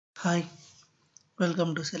Hi,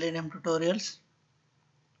 welcome to Selenium tutorials.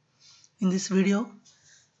 In this video,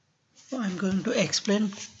 I'm going to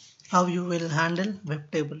explain how you will handle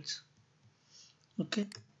web tables. Okay,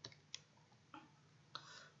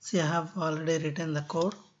 see, I have already written the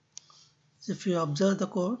code. If you observe the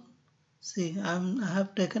code, see, I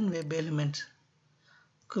have taken web elements,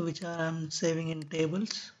 okay, which I'm saving in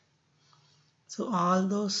tables. So all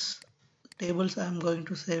those tables I'm going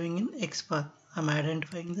to saving in XPath. I'm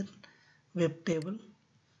identifying the web table.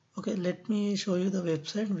 Okay, let me show you the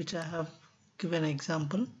website which I have given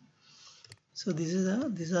example. So these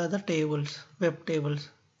are the tables, web tables.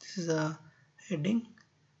 This is a heading.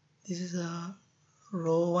 This is a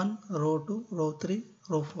row 1, row 2, row 3,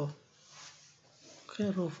 row 4. Okay,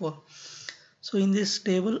 row 4. So in this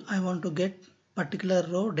table I want to get particular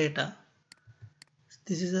row data.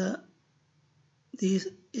 This is a these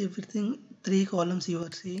everything 3 columns you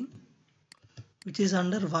are seeing, which is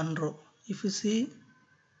under one row. If you see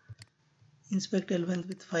inspect element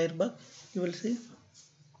with Firebug, you will see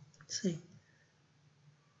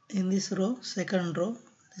in this row, second row,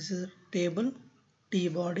 this is a table T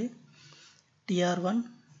body. TR1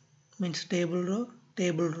 means table row.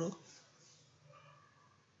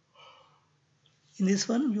 In this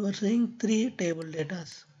one, you are seeing 3 table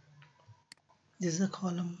datas. This is a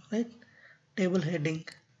column, right? Table heading.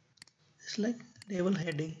 It's like table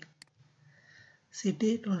heading.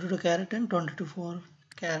 City 22 carat and 24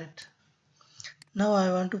 carat. Now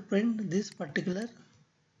I want to print this particular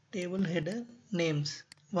table header names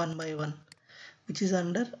one by one, which is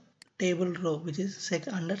under table row, which is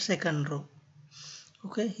under second row.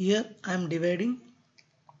 Okay, here I am dividing.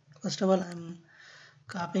 First of all, I am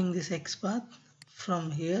copying this XPath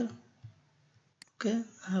from here. Okay,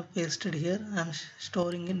 I have pasted here. I am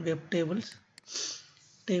storing in web tables.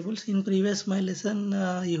 In previous my lesson,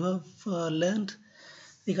 you have learned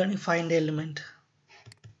regarding find element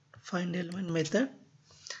method.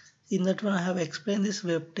 In that one, I have explained this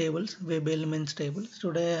web elements tables.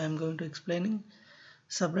 Today, I am going to explaining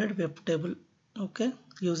separate web table. Okay,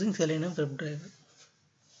 using Selenium WebDriver.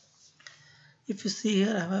 If you see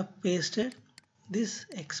here, I have pasted this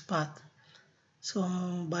XPath. So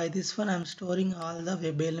by this one, I am storing all the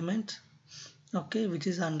web elements. Okay, which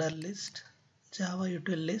is under list, Java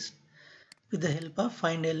util list, with the help of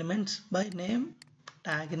find elements by name,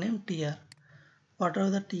 tag name, tr. Whatever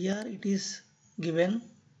the tr, it is given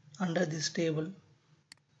under this table.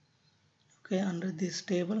 Okay, under this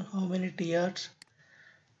table, how many trs?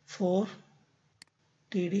 4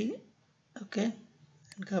 td. Okay,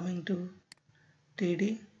 and coming to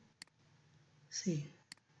td, see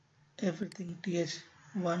everything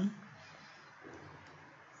th1.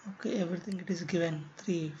 Okay, everything it is given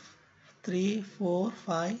 3 4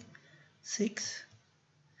 5 6.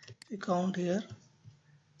 We count here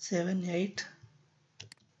 7 8.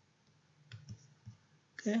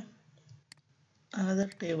 Okay, another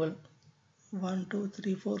table 1 2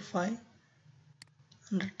 3 4 5.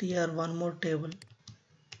 Under tr one more table.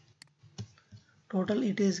 Total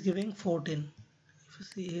it is giving 14. If you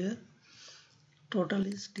see here, total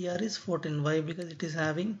is tr is 14. Why? Because it is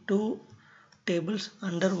having two tables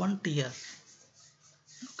under one tr.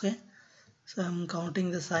 Okay, so I'm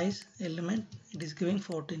counting the size element. It is giving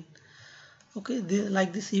 14. Okay,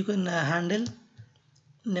 like this you can handle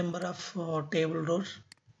number of table rows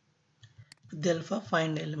with the help of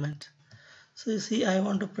find element. So you see, I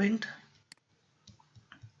want to print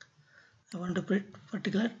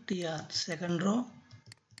particular tr, second row,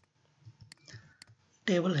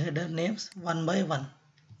 table header names one by one.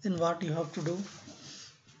 Then what you have to do,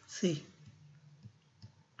 see,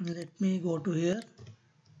 let me go to here,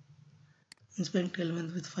 inspect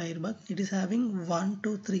element with Firebug. It is having 1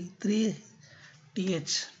 2 3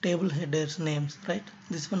 th table headers names, right?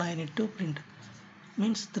 This one I need to print.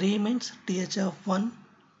 Means 3 means th of 1,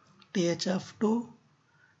 th of 2,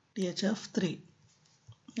 th of 3,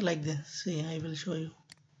 like this. See, I will show you.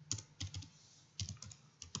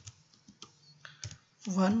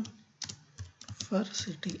 1 for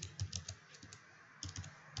city,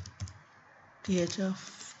 th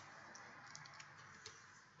of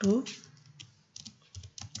 2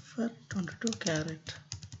 for 22 carat,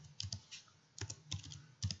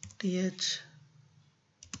 th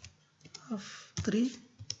of 3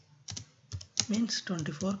 means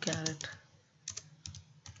 24 carat.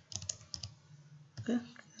 Okay,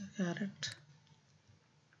 carat.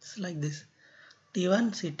 It's like this.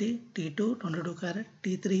 T1 city, T2 22 carat,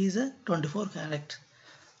 T3 is a 24 carat.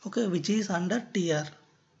 Okay, which is under tr,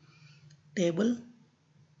 table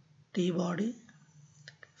t body.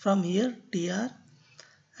 From here tr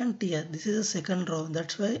and tr, this is a second row,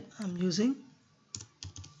 that's why I'm using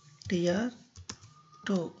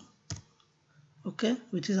tr2, okay,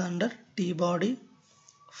 which is under t body.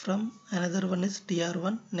 From another one is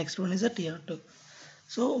tr1, next one is a tr2.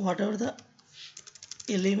 So whatever the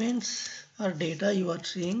elements or data you are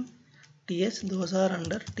seeing th, those are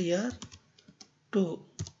under tr2.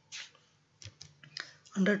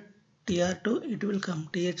 Under tr2 it will come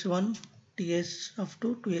th1, th of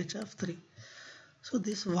 2, th of 3. So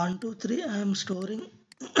this 1 2 3 I am storing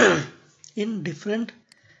in different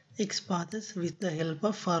x paths with the help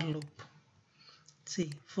of for loop.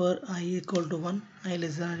 See, for I equal to 1, I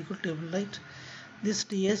less than or equal to table, right? This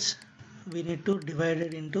th we need to divide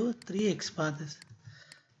it into 3 x paths.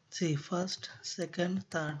 See, first, second,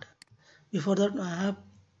 third. Before that I have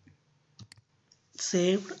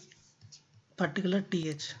saved particular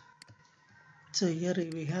th. So here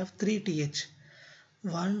we have 3 th.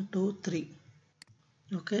 1 2 3.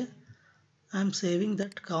 Okay, I am saving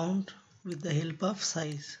that count with the help of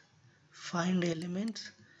size. Find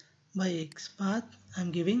elements by x path. I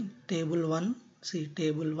am giving table 1. See,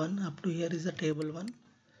 table 1 up to here is a table 1.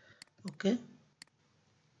 Okay,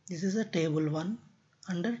 this is a table 1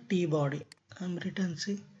 under t body. I am written,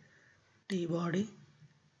 see, t body,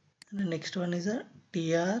 and the next one is a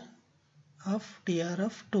tr of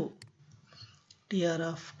 2, tr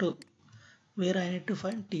of 2, where I need to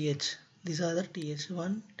find th. These are the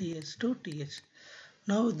th1, th2, th.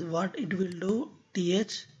 Now what it will do,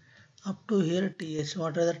 th up to here th,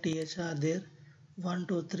 what are the th are there? 1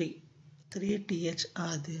 2 3, 3 th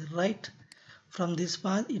are there, right? From this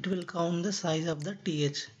path it will count the size of the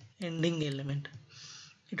th ending element.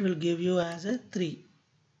 It will give you as a 3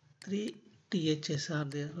 ths are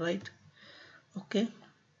there, right? Okay,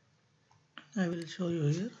 I will show you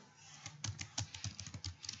here.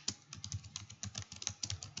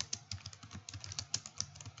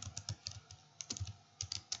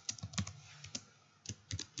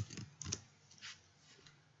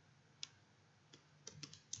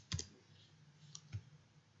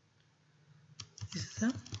 This is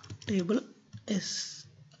a table S,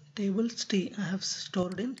 tables T. I have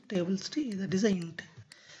stored in tables T. That is a int.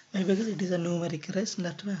 Why? Because it is a numeric array.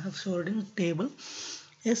 That's why I have stored in table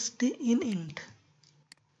st in int.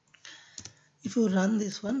 If you run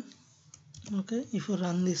this one, okay, if you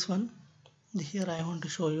run this one, here I want to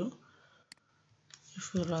show you.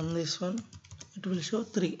 If you run this one, it will show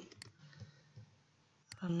 3.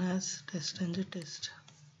 Run as test and test.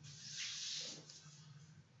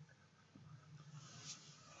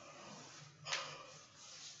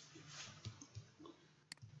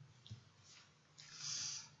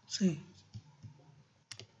 See,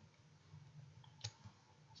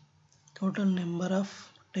 total number of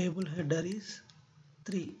table header is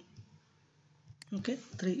 3. Okay,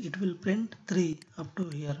 3. It will print 3 up to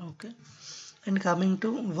here. Okay, and coming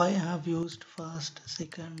to why I have used first,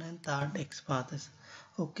 second, and third x paths.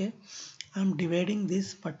 Okay, I am dividing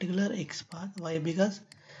this particular x path. Why? Because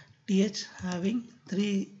th having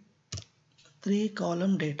three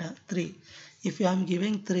column data, 3. If I am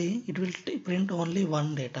giving 3, it will print only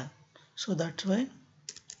one data. So that's why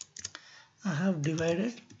I have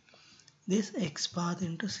divided this x path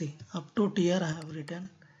into C. Up to tier I have written.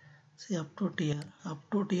 See, up to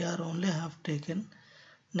tier only I have taken.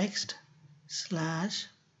 Next, slash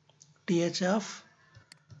th of,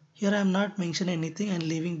 here I am not mentioning anything and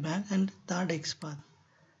leaving blank, and third x path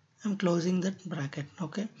I am closing that bracket.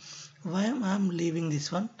 Okay, why I am leaving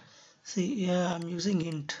this one? See, here I am using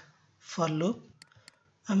int for loop.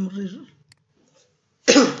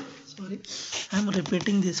 Sorry, I am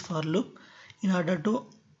repeating this for loop in order to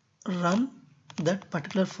run that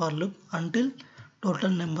particular for loop until total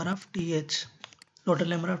number of th. Total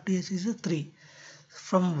number of th is 3.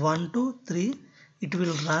 From 1 to 3 it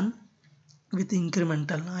will run with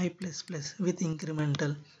incremental, I plus plus with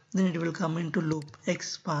incremental. Then it will come into loop.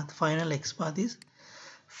 X path, final x path is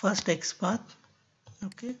first x path.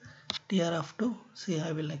 Okay, tr of 2. See,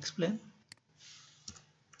 I will explain.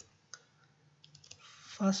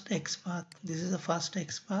 First x path, this is the first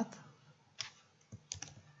x path,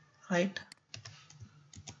 right?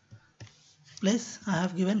 Plus I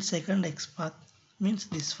have given second x path, means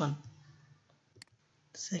this one,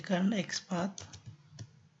 second x path.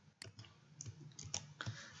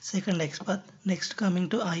 Next coming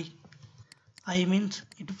to I means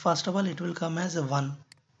it, first of all it will come as a 1,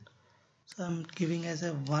 so I am giving as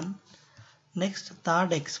a 1. Next,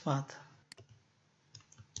 third x path,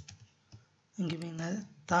 I am giving as a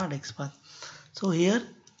third x path. So here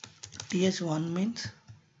th1 means,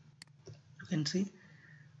 you can see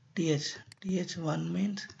th1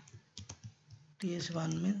 means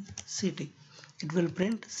city. It will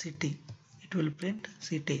print city.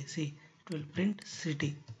 See, it will print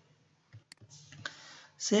city.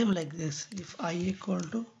 Same like this, if I equal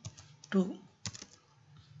to 2,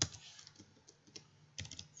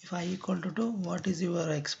 if I equal to 2, what is your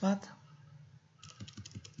XPath?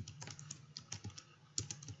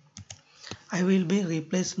 I will be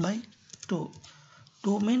replaced by 2.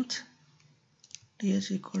 2 means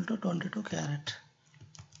th equal to 22 carat.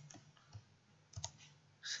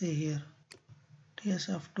 See here, th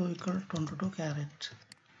of 2 equal to 22 carat.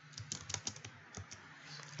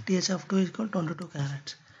 th of 2 is equal to 22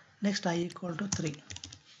 carats. Next, I equal to 3.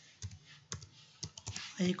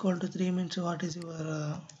 I equal to 3 means what is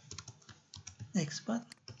your XPath?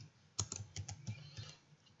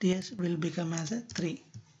 th will become as a 3.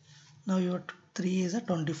 Now your 3 is a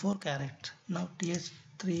 24 carat. Now th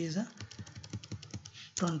 3 is a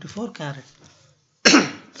 24 carat.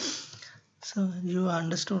 So you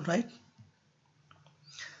understood, right?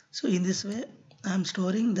 So in this way I am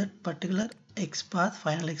storing that particular XPath,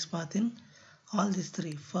 final XPath in all these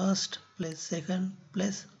three, first plus second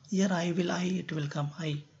plus here it will come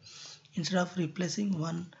I, instead of replacing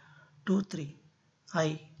 1 2 3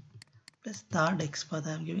 I plus third XPath.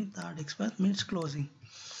 I am giving third XPath means closing.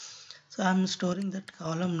 So I am storing that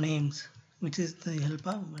column names, which is the help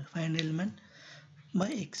of find element by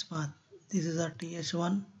XPath. This is a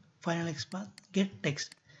th1 final XPath get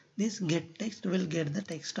text. This get text will get the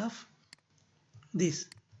text of this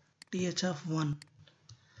th of 1.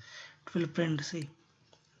 It will print, see,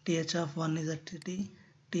 th of 1 is a t,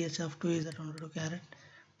 th of 2 is a 22 carat,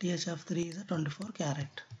 th of 3 is a 24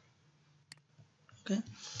 carat. Okay,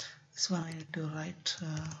 this one I need to write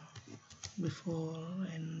before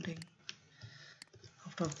ending,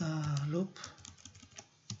 after the loop,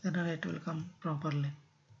 then it will come properly.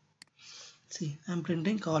 See, I am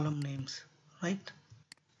printing column names, right?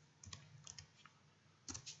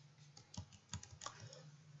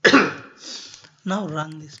 Now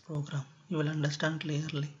run this program, you will understand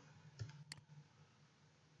clearly.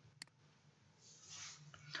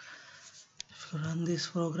 If you run this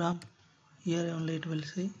program, here only it will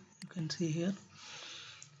see, you can see here,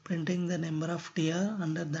 printing the number of tr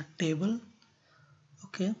under that table.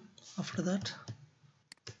 Okay, after that,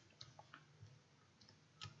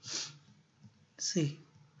 see,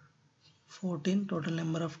 14, total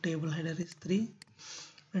number of table header is 3,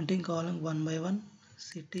 printing column 1 by 1,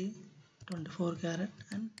 city 24 carat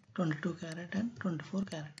and 22 carat and 24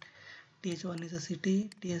 carat. th1 is a city,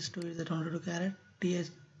 th2 is a 22 carat, th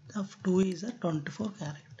of 2 is a 24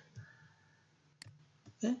 carat.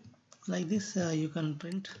 Okay, like this you can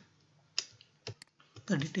print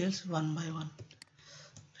the details one by one.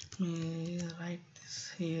 Let me write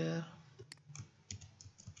this here.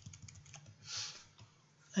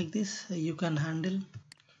 Like this you can handle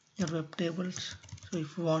your web tables. So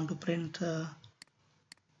if you want to print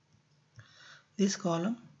this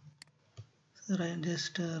column, so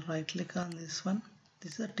just right click on this one.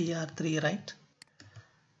 This is a tr3, right?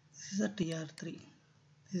 This is a tr3.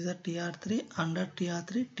 This is a tr3. Under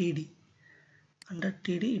tr3 td. Under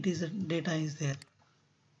td it is a data is there.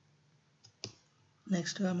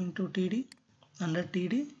 Next coming to td. Under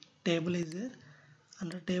td table is there.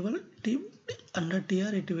 Under table under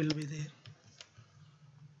tr it will be there.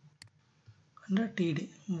 Under td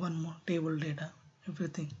one more table data,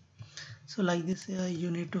 everything. So like this you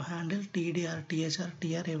need to handle td or th or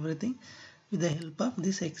tr everything with the help of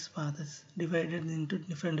this XPaths, divided into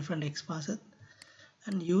different XPaths,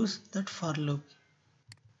 and use that for loop.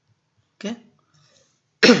 Okay.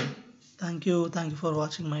 Thank you for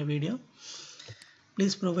watching my video.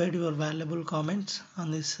 Please provide your valuable comments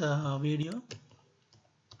on this video.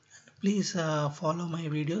 Please follow my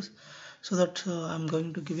videos, so that I'm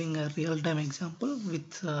going to giving a real-time example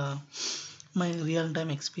with my real-time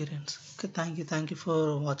experience. Okay, thank you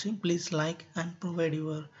for watching. Please like and provide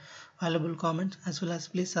your valuable comments, as well as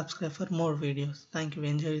please subscribe for more videos. Thank you.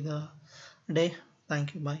 Enjoy the day.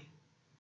 Thank you. Bye.